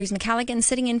Rose McCalligan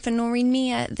sitting in for Noreen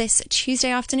Mia this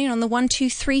Tuesday afternoon on the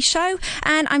 123 show.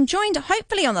 And I'm joined,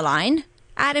 hopefully on the line.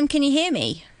 Adam, can you hear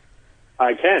me?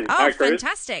 I can. Oh, Hi, Chris.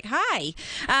 Fantastic. Hi.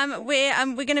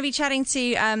 We're going to be chatting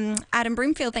to Adam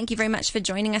Broomfield. Thank you very much for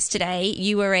joining us today.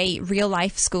 You were a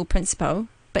real-life school principal,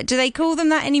 but do they call them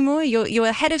that anymore?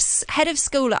 You're head of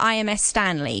school at IMS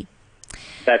Stanley.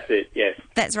 That's it, yes.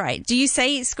 That's right. Do you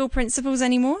say school principals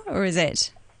anymore, or is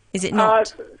it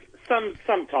not?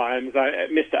 Sometimes.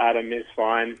 Mr. Adam is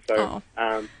fine. So,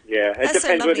 yeah, it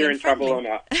depends whether you're in trouble or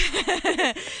not.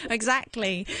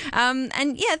 Exactly.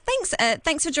 And yeah,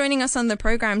 thanks for joining us on the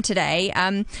program today.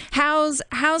 How's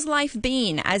life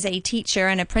been as a teacher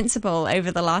and a principal over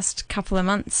the last couple of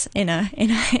months? In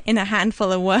a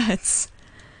handful of words.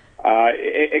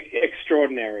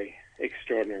 Extraordinary.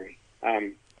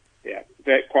 Yeah,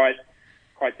 they're quite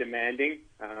demanding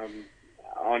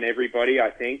on everybody, I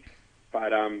think,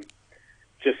 but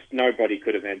just nobody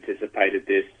could have anticipated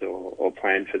this or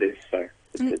planned for this, so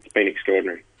it's been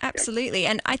extraordinary. Absolutely,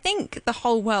 and I think the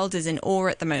whole world is in awe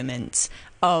at the moment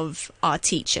of our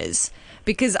teachers,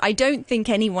 because I don't think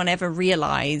anyone ever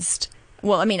realised.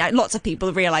 Well, I mean, lots of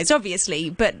people realised,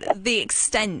 obviously, but the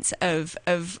extent of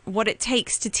what it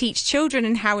takes to teach children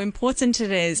and how important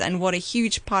it is and what a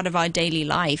huge part of our daily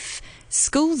life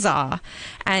schools are.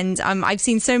 And I've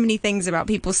seen so many things about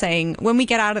people saying, when we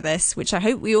get out of this, which I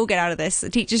hope we all get out of this, the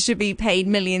teachers should be paid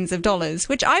millions of dollars,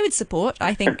 which I would support.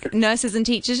 I think nurses and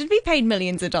teachers should be paid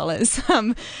millions of dollars.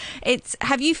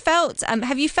 Have you felt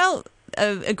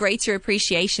a greater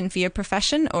appreciation for your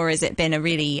profession, or has it been a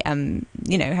really,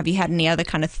 have you had any other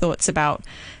kind of thoughts about,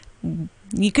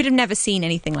 you could have never seen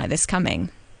anything like this coming?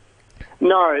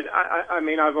 No, I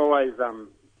mean, I've always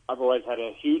had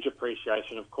a huge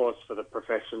appreciation, of course, for the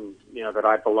profession, that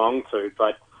I belong to,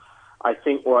 but I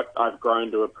think what I've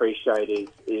grown to appreciate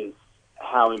is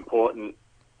how important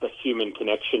the human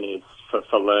connection is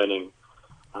for learning.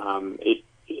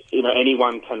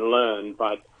 Anyone can learn,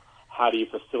 but how do you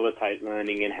facilitate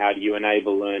learning, and how do you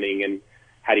enable learning, and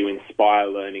how do you inspire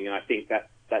learning? And I think that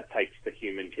takes the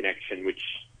human connection, which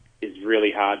is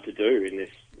really hard to do in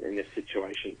this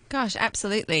situation. Gosh,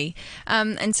 absolutely.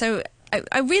 And so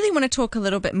I really want to talk a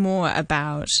little bit more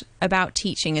about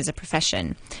teaching as a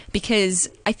profession, because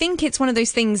I think it's one of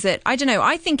those things that, I don't know,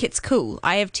 I think it's cool.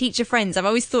 I have teacher friends. I've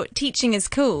always thought teaching is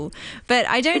cool, but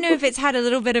I don't know if it's had a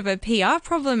little bit of a PR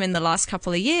problem in the last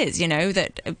couple of years,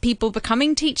 that people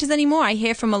becoming teachers anymore. I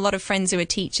hear from a lot of friends who are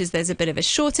teachers, there's a bit of a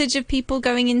shortage of people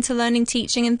going into learning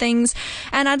teaching and things.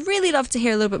 And I'd really love to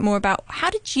hear a little bit more about, how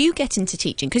did you get into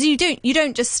teaching? Because you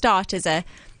don't just start as a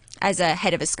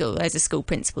head of a school, as a school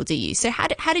principal, do you? So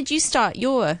how did you start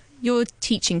your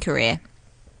teaching career?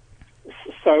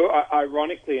 So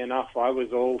ironically enough, I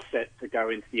was all set to go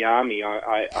into the army.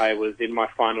 I was in my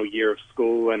final year of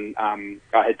school, and I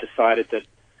had decided that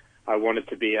I wanted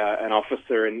to be an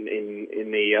officer in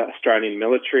the Australian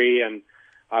military, and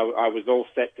I was all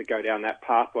set to go down that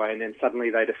pathway. And then suddenly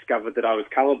they discovered that I was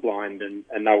colourblind,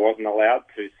 and I wasn't allowed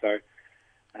to. So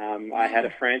I had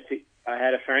a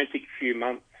frantic few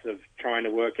months of trying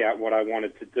to work out what I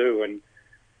wanted to do, and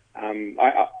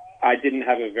I didn't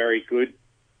have a very good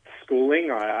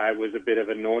schooling. I was a bit of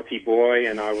a naughty boy,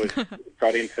 and I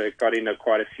got into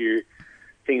quite a few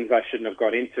things I shouldn't have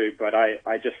got into. But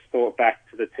I just thought back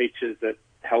to the teachers that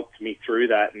helped me through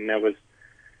that, and there was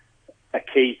a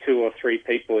key 2 or 3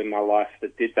 people in my life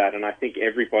that did that, and I think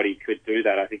everybody could do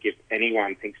that. I think if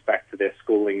anyone thinks back to their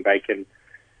schooling, they can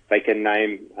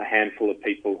name a handful of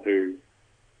people who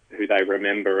they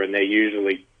remember, and they're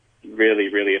usually really,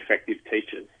 really effective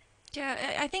teachers. Yeah,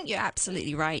 I think you're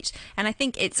absolutely right. And I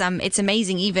think it's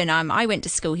amazing. Even I went to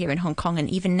school here in Hong Kong, and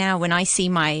even now when I see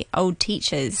my old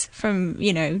teachers from,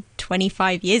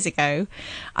 25 years ago,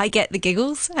 I get the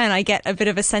giggles, and I get a bit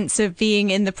of a sense of being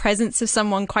in the presence of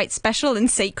someone quite special and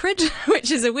sacred,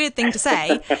 which is a weird thing to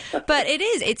say, but it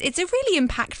is. It's a really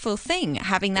impactful thing,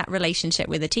 having that relationship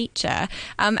with a teacher.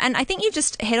 And I think you've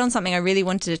just hit on something I really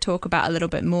wanted to talk about a little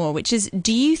bit more, which is,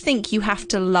 do you think you have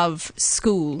to love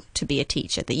school to be a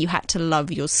teacher, that you had to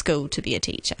love your school to be a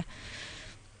teacher?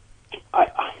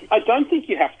 I don't think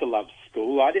you have to love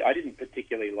school. I didn't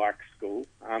particularly like school,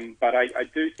 but I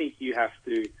do think you have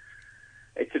to.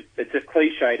 It's a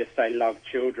cliche to say love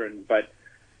children, but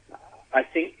I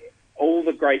think all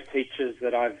the great teachers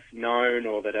that I've known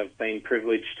or that I've been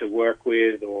privileged to work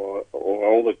with, or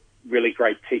all the really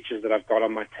great teachers that I've got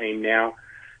on my team now,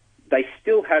 they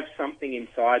still have something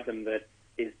inside them that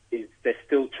is they're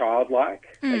still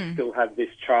childlike. They still have this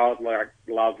childlike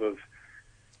love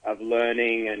of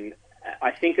learning, and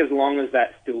I think as long as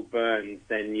that still burns,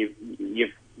 then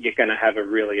you're going to have a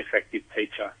really effective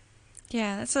teacher.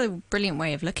 Yeah, that's a brilliant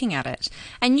way of looking at it.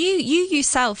 And you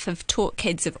yourself have taught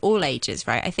kids of all ages,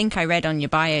 right? I think I read on your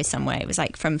bio somewhere it was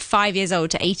like from 5 years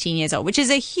old to 18 years old, which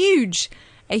is a huge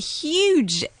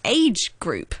age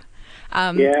group.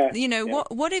 What do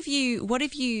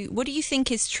you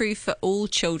think is true for all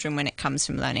children when it comes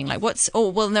from learning? Like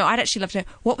I'd actually love to know,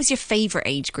 what was your favorite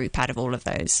age group out of all of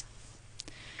those?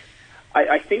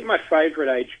 I think my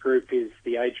favourite age group is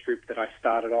the age group that I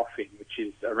started off in, which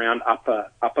is around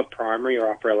upper primary or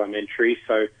upper elementary.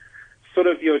 So sort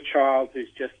of your child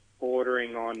who's just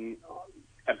bordering on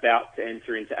about to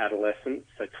enter into adolescence,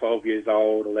 so 12 years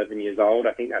old, 11 years old.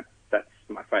 I think that's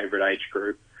my favourite age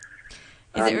group.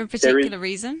 Is there a particular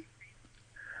reason?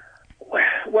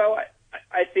 Well,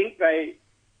 I think they're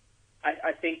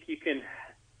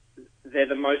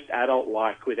the most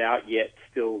adult-like without yet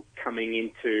still coming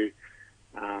into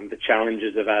the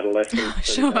challenges of adolescence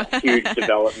Sure. and huge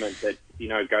development that,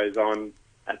 goes on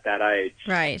at that age.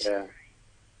 Right.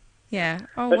 Yeah.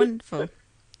 Oh, but wonderful.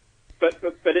 But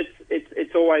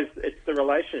it's always the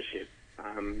relationship,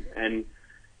 and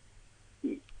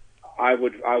I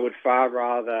would far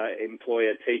rather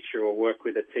employ a teacher or work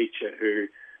with a teacher who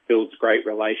builds great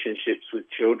relationships with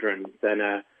children than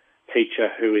a teacher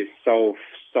who is so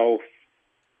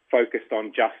focused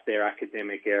on just their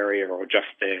academic area or just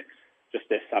their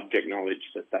subject knowledge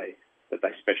that they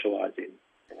specialise in.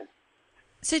 Yeah.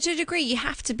 So to a degree, you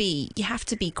have to be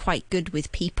quite good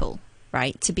with people,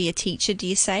 right? To be a teacher, do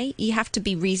you say? You have to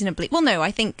be reasonably... Well, no,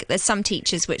 I think there's some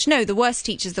teachers the worst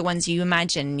teachers are the ones you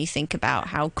imagine and you think about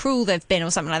how cruel they've been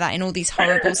or something like that in all these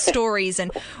horrible stories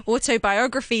and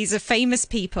autobiographies of famous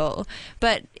people.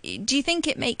 But do you think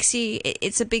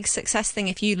it's a big success thing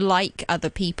if you like other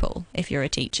people, if you're a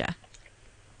teacher?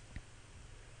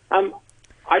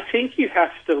 I think you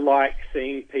have to like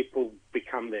seeing people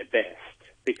become their best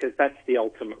because that's the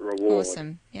ultimate reward.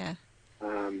 Awesome, yeah.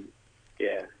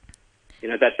 Yeah.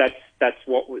 That's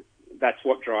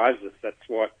what drives us. That's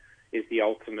what is the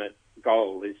ultimate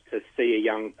goal, is to see a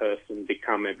young person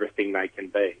become everything they can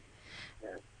be.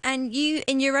 Yeah. And you,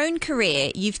 in your own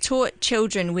career, you've taught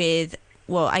children with,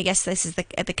 well, I guess this is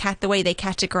the way they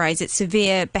categorize it,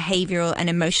 severe behavioral and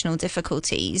emotional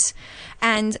difficulties.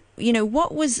 And,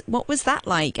 what was that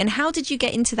like? And how did you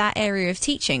get into that area of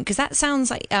teaching? Because that sounds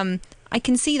like, I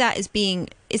can see that as being,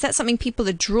 is that something people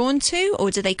are drawn to,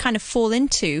 or do they kind of fall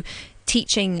into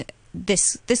teaching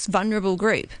this vulnerable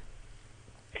group?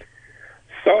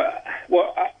 So,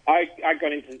 I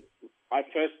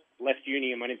first left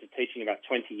uni and went into teaching about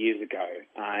 20 years ago.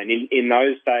 And in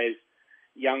those days,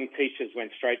 young teachers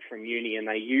went straight from uni and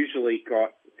they usually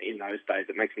got, in those days,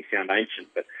 it makes me sound ancient,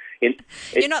 but...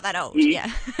 You're not that old, yeah.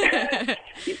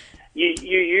 You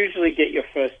usually get your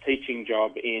first teaching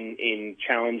job in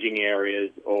challenging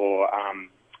areas or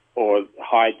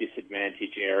high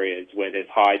disadvantage areas where there's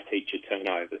high teacher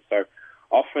turnover. So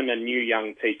often a new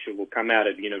young teacher will come out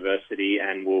of university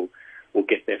and will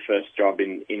get their first job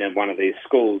in one of these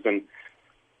schools. And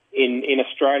in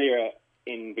Australia,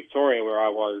 in Victoria, where I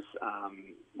was,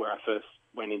 where I first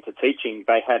went into teaching,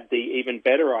 they had the even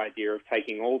better idea of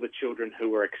taking all the children who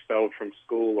were expelled from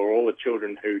school or all the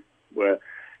children who were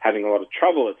having a lot of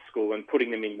trouble at school and putting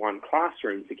them in one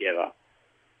classroom together.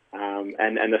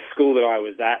 And the school that I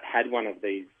was at had one of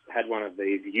these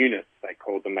units. They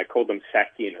called them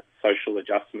SAC units, social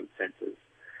adjustment centres.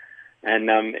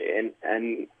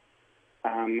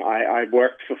 I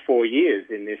worked for 4 years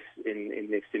in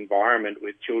this environment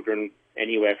with children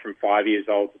anywhere from 5 years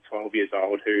old to 12 years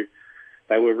old who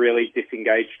they were really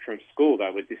disengaged from school.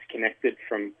 They were disconnected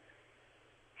from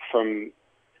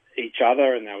each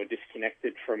other, and they were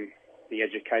disconnected from the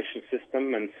education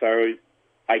system. And so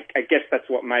I guess that's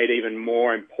what made even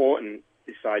more important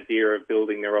this idea of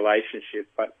building the relationship.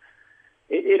 But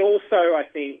it also, I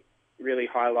think, really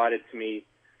highlighted to me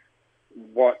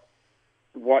what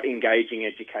engaging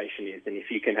education is. And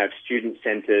if you can have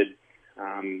student-centred,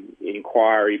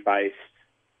 inquiry-based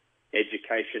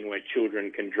education where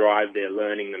children can drive their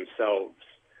learning themselves,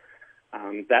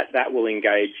 that will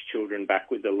engage children back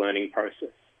with the learning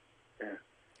process. Yeah.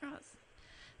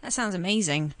 That sounds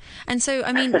amazing. And so,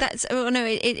 I mean,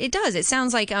 it does. It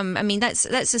sounds like, that's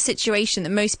a situation that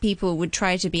most people would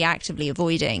try to be actively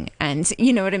avoiding. And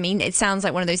you know what I mean? It sounds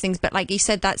like one of those things. But like you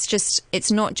said,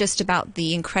 it's not just about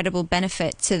the incredible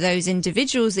benefit to those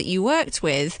individuals that you worked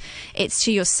with. It's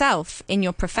to yourself in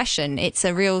your profession. It's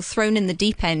a real thrown in the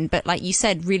deep end. But like you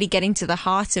said, really getting to the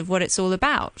heart of what it's all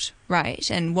about, right?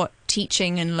 And what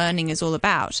teaching and learning is all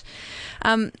about.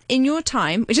 In your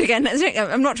time, which again,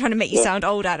 I'm not trying to make you sound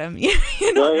old, Adam.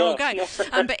 You're not an old guy.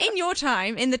 But in your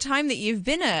time, in the time that you've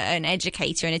been an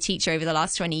educator and a teacher over the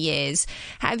last 20 years,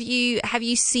 have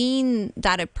you seen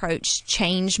that approach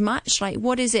change much? Like,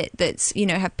 what is it that's,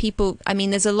 have people, I mean,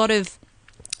 there's a lot of,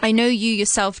 I know you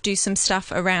yourself do some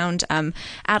stuff around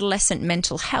adolescent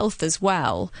mental health as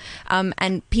well.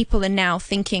 And people are now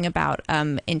thinking about,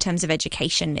 in terms of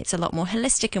education, it's a lot more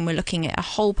holistic, and we're looking at a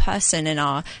whole person and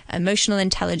our emotional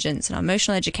intelligence and our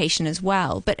emotional education as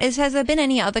well. But has there been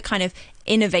any other kind of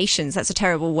innovations, that's a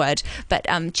terrible word, but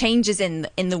changes in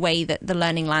the way that the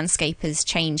learning landscape has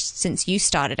changed since you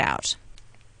started out?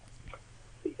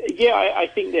 Yeah, I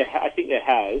think there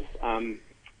has.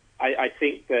 I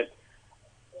think that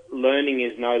learning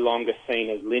is no longer seen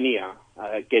as linear,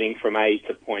 getting from A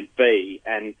to point B,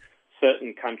 and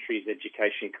certain countries'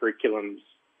 education curriculums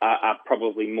are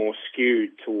probably more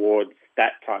skewed towards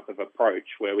that type of approach,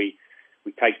 where we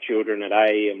take children at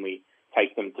A and we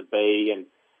take them to B,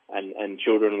 and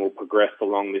children will progress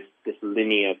along this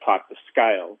linear type of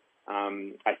scale.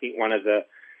 I think one of the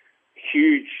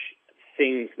huge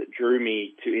things that drew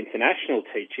me to international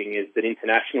teaching is that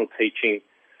international teaching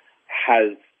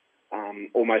has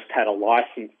almost had a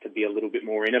license to be a little bit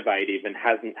more innovative and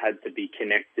hasn't had to be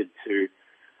connected to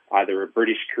either a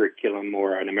British curriculum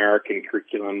or an American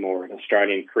curriculum or an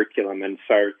Australian curriculum. And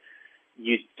so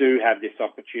you do have this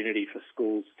opportunity for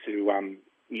schools to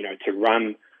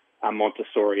run a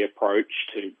Montessori approach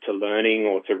to learning,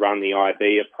 or to run the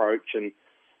IB approach. And,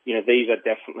 these are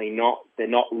definitely they're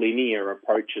not linear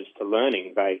approaches to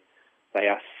learning. They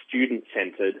are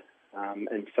student-centred,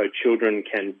 and so children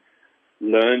can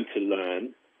learn to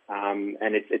learn,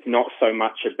 and it's not so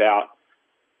much about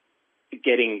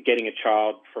getting a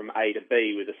child from A to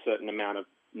B with a certain amount of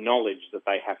knowledge that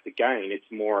they have to gain.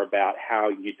 It's more about how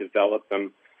you develop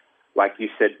them, like you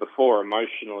said before,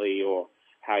 emotionally, or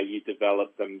how you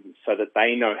develop them so that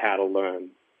they know how to learn.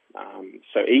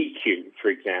 So EQ, for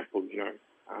example,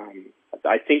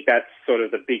 I think that's sort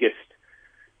of the biggest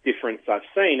difference I've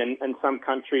seen, and some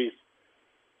countries.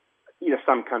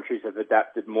 Some countries have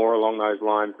adapted more along those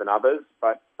lines than others,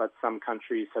 but some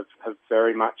countries have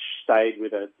very much stayed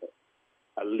with a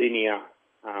linear,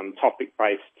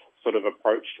 topic-based sort of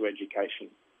approach to education.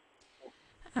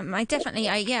 I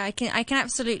can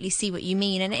absolutely see what you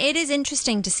mean, and it is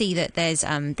interesting to see that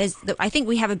I think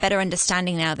we have a better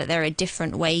understanding now that there are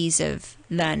different ways of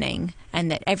learning, and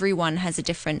that everyone has a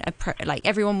different approach. Like,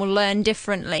 everyone will learn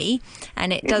differently,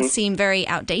 and it does seem very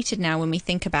outdated now when we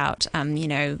think about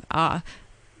our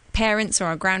parents or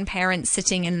our grandparents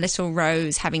sitting in little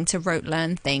rows having to rote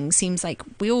learn things. Seems like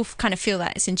we all kind of feel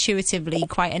that it's intuitively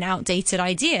quite an outdated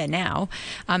idea now.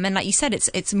 And like you said,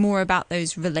 it's more about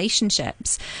those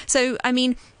relationships. So, I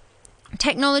mean,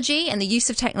 technology and the use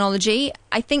of technology,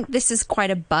 I think this is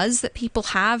quite a buzz that people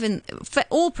have for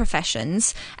all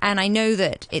professions. And I know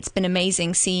that it's been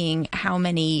amazing seeing how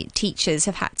many teachers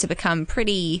have had to become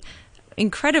pretty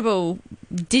incredible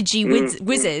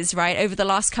whizzes, right, over the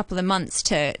last couple of months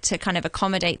to kind of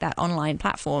accommodate that online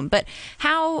platform. But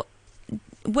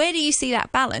where do you see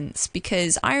that balance?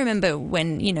 Because I remember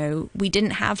when, we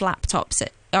didn't have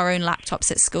our own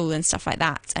laptops at school and stuff like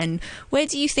that. And where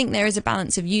do you think there is a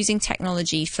balance of using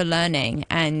technology for learning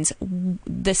and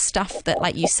the stuff that,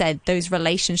 like you said, those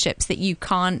relationships that you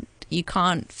can't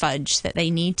fudge, that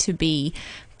they need to be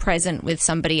present with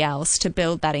somebody else to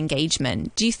build that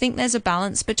engagement? Do you think there's a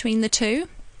balance between the two?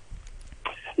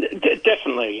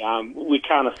 Definitely. We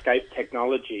can't escape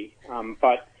technology.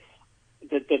 But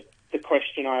the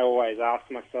question I always ask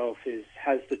myself is,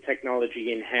 has the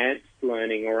technology enhanced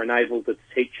learning or enabled the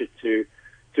teacher to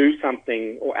do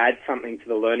something or add something to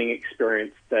the learning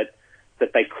experience that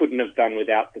they couldn't have done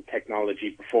without the technology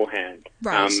beforehand?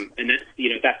 Right. And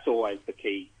that's always the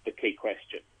key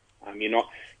question.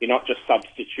 You're not just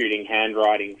substituting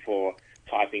handwriting for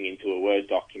typing into a Word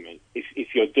document.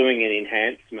 If you're doing an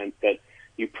enhancement that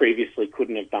you previously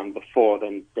couldn't have done before,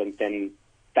 then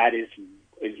that is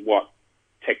what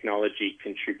technology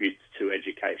contributes to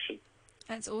education.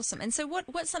 That's awesome. And so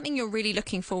what's something you're really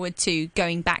looking forward to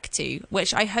going back to,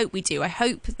 which I hope we do? I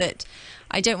hope that,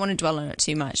 I don't want to dwell on it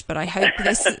too much, but I hope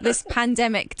this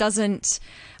pandemic doesn't,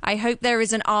 I hope there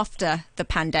is an after the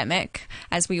pandemic,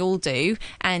 as we all do.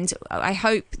 And I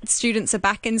hope students are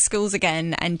back in schools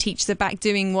again and teachers are back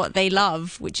doing what they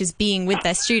love, which is being with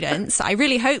their students. I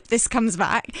really hope this comes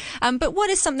back. But what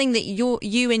is something that you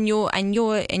and your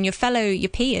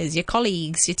peers, your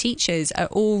colleagues, your teachers are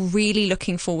all really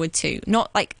looking forward to? Not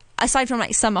like, aside from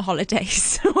like summer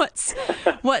holidays, what's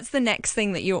the next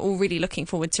thing that you're all really looking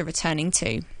forward to returning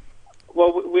to?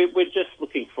 Well, we're just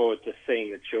looking forward to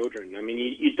seeing the children. I mean,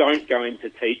 you don't go into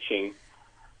teaching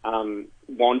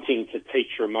wanting to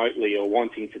teach remotely or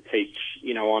wanting to teach,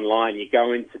 online. You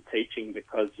go into teaching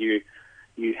because you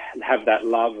have that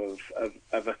love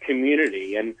of a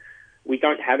community, and we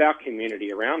don't have our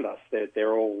community around us.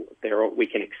 They're all we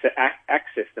can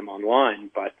access them online,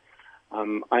 but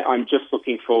I'm just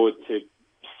looking forward to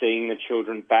seeing the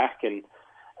children back and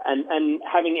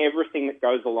having everything that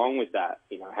goes along with that.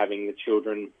 Having the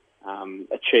children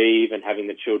achieve and having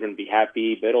the children be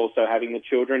happy, but also having the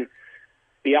children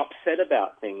be upset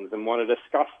about things and want to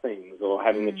discuss things, or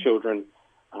having the children.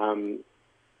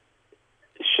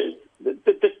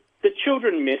 The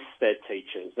children miss their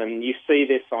teachers, and you see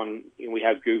this on. We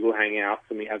have Google Hangouts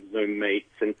and we have Zoom meets,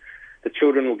 and the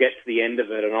children will get to the end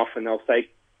of it, and often they'll say,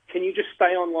 "Can you just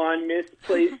stay online, Miss?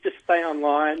 Please, just stay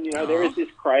online." There is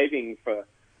this craving for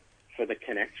the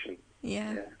connection.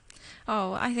 Yeah.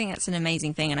 Oh, I think that's an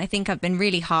amazing thing, and I think I've been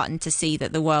really heartened to see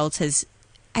that the world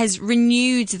has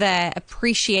renewed their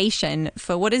appreciation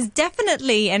for what is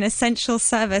definitely an essential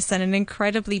service and an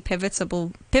incredibly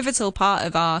pivotal part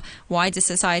of our wider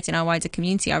society and our wider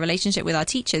community, our relationship with our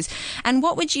teachers. And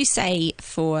what would you say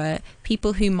for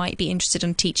people who might be interested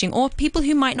in teaching, or people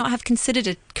who might not have considered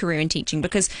a career in teaching?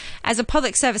 Because as a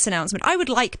public service announcement, I would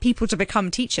like people to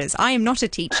become teachers. I am not a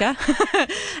teacher,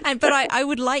 but I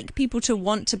would like people to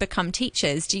want to become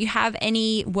teachers. Do you have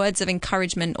any words of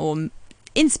encouragement or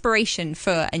inspiration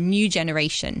for a new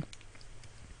generation?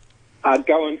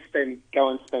 Go and spend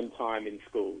time in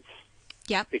schools.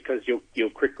 Yeah, because you'll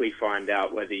quickly find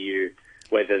out whether you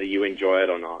enjoy it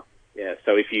or not. Yeah.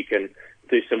 So if you can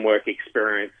do some work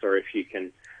experience, or if you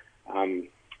can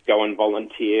go and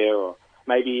volunteer, or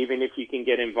maybe even if you can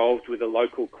get involved with a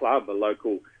local club, a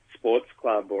local sports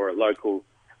club, or a local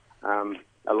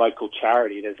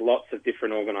charity. There's lots of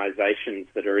different organisations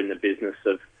that are in the business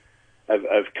of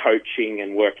coaching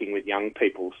and working with young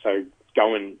people. So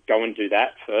go and do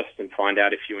that first and find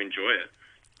out if you enjoy it.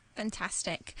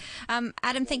 Fantastic.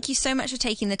 Adam, thank you so much for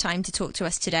taking the time to talk to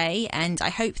us today, and I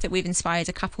hope that we've inspired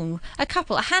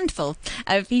a handful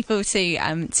of people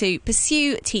to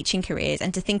pursue teaching careers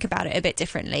and to think about it a bit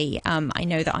differently. I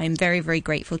know that I am very, very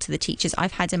grateful to the teachers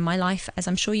I've had in my life, as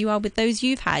I'm sure you are with those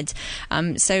you've had.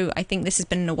 So I think this has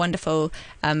been a wonderful,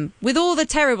 with all the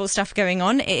terrible stuff going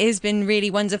on, it has been really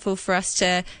wonderful for us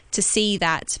to see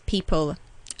that people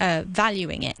are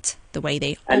valuing it the way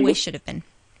they always should have been.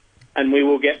 And we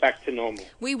will get back to normal.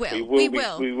 We will. We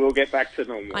will get back to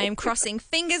normal. I am crossing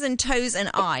fingers and toes and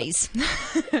eyes.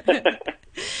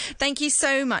 Thank you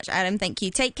so much, Adam. Thank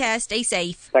you. Take care. Stay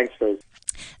safe. Thanks, Bruce.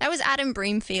 That was Adam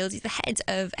Broomfield. He's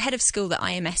the head of school at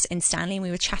IMS in Stanley, and we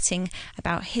were chatting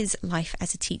about his life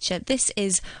as a teacher. This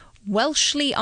is Welshly